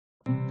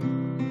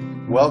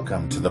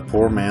Welcome to the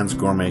Poor Man's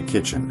Gourmet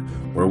Kitchen,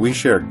 where we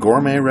share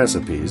gourmet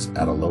recipes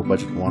at a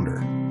low-budget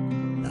wonder.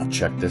 Now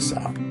check this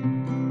out.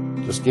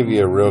 Just give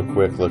you a real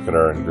quick look at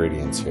our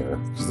ingredients here,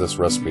 because this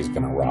recipe is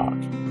going to rock.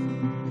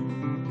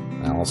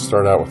 Now let's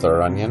start out with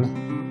our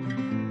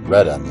onion.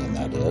 Red onion,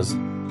 that is.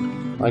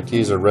 I like to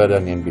use a red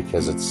onion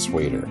because it's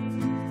sweeter.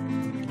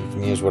 You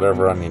can use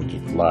whatever onion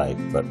you'd like,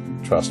 but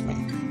trust me,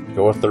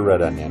 go with the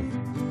red onion.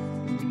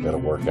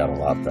 It'll work out a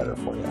lot better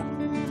for you.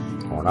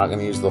 And we're not going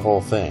to use the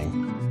whole thing.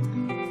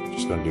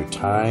 Just going to do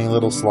tiny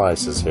little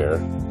slices here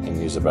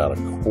and use about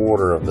a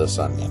quarter of this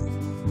onion.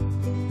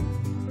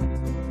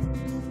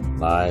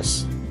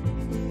 Nice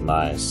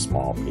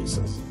small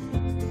pieces.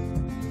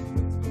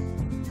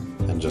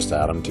 And just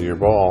add them to your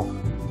bowl.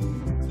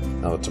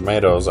 Now the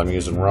tomatoes, I'm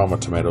using Roma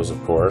tomatoes,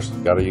 of course.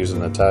 Got to use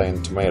an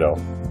Italian tomato.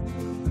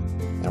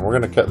 And we're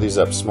going to cut these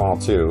up small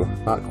too.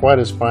 Not quite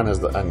as fine as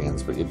the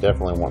onions, but you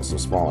definitely want some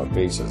smaller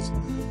pieces.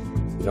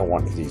 You don't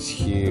want these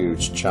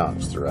huge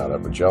chunks throughout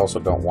it, but you also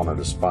don't want it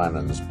as fine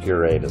and as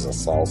pureed as a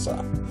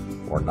salsa.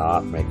 We're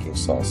not making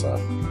salsa.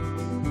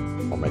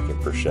 We're making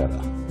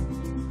bruschetta.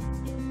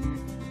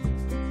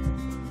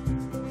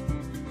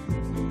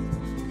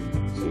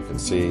 So you can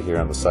see here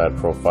on the side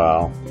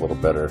profile, a little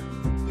better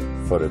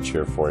footage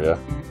here for you.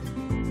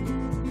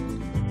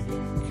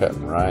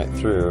 Cutting right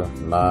through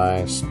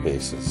nice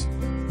pieces.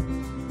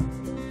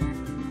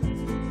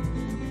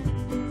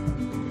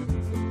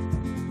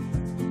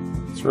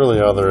 That's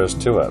really all there is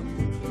to it.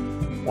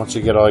 Once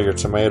you get all your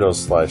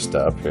tomatoes sliced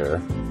up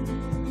here,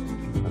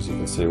 as you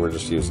can see, we're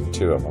just using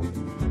 2 of them.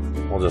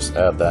 We'll just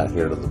add that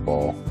here to the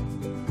bowl.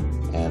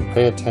 And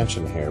pay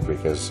attention here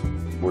because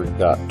we've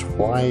got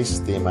twice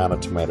the amount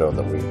of tomato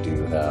that we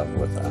do have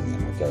with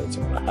onion. Okay, it's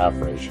about a half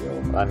ratio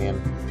of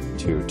onion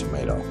to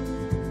tomato.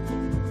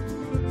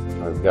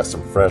 We've got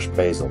some fresh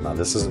basil. Now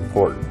this is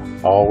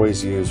important.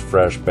 Always use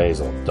fresh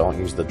basil. Don't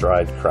use the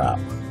dried crap.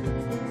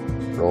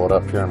 Roll it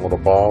up here in a little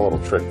ball, a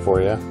little trick for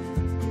you,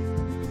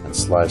 and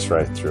slice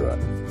right through it.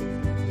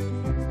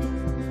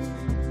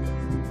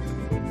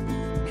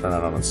 Turn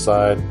it on its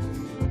side,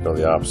 go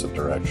the opposite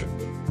direction.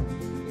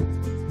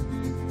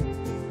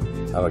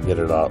 That'll get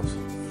it out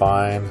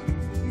fine,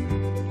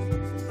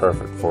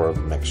 perfect for the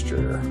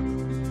mixture.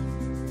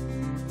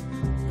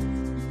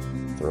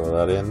 Throw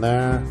that in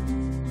there.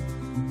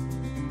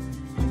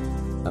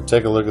 Now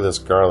take a look at this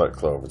garlic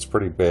clove. It's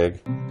pretty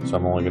big, so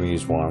I'm only going to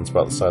use one. It's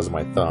about the size of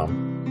my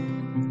thumb.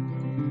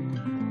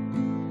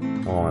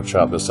 I want to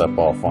chop this up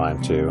all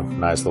fine too.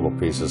 Nice little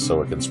pieces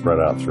so it can spread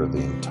out through the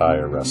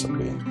entire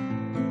recipe.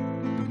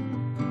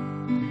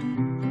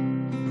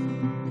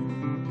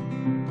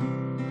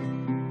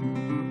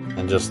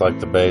 And just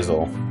like the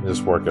basil,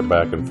 just work it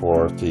back and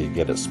forth till you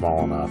get it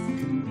small enough.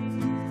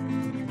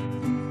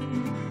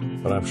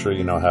 But I'm sure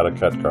you know how to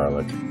cut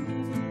garlic.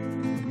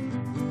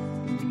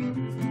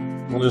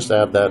 We'll just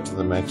add that to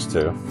the mix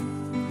too.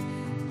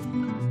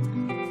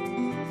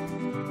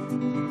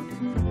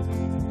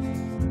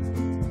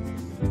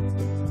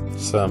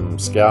 Some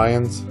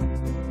scallions,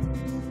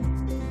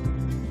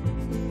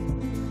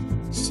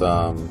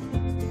 some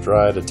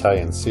dried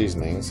Italian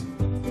seasonings,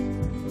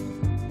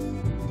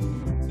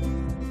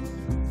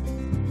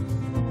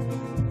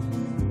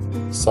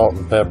 salt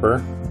and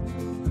pepper,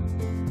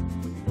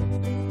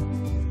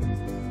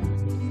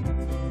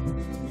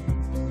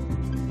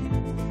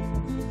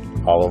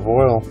 olive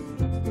oil,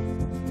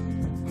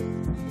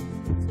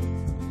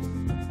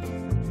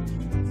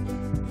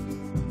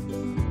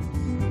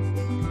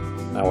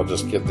 now we'll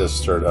just get this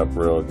stirred up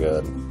real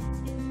good.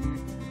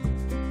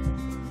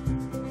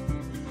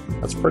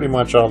 That's pretty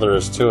much all there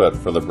is to it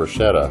for the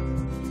bruschetta,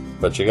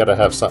 but you gotta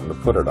have something to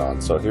put it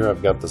on. So here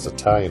I've got this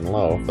Italian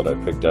loaf that I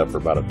picked up for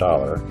about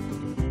 $1.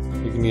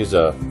 You can use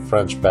a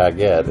French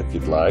baguette if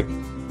you'd like,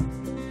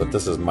 but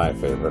this is my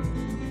favorite.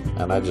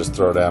 And I just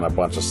throw down a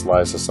bunch of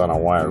slices on a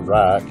wire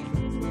rack,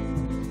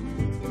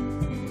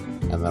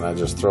 and then I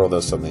just throw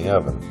this in the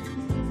oven.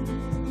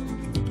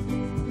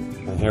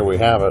 And here we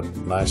have it,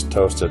 nice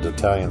toasted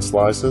Italian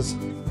slices.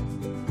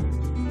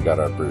 Got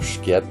our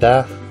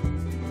bruschetta.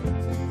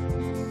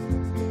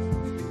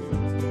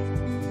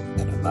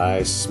 And a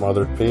nice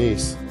smothered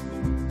piece.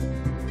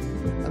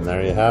 And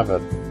there you have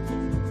it.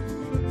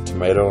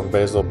 Tomato and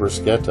basil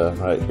bruschetta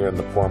right here in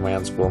the Poor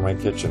Man's Gourmet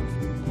Kitchen.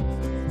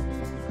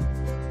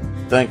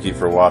 Thank you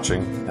for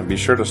watching, and be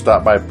sure to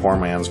stop by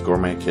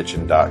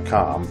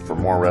poormansgourmetkitchen.com for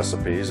more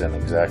recipes and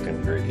exact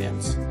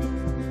ingredients.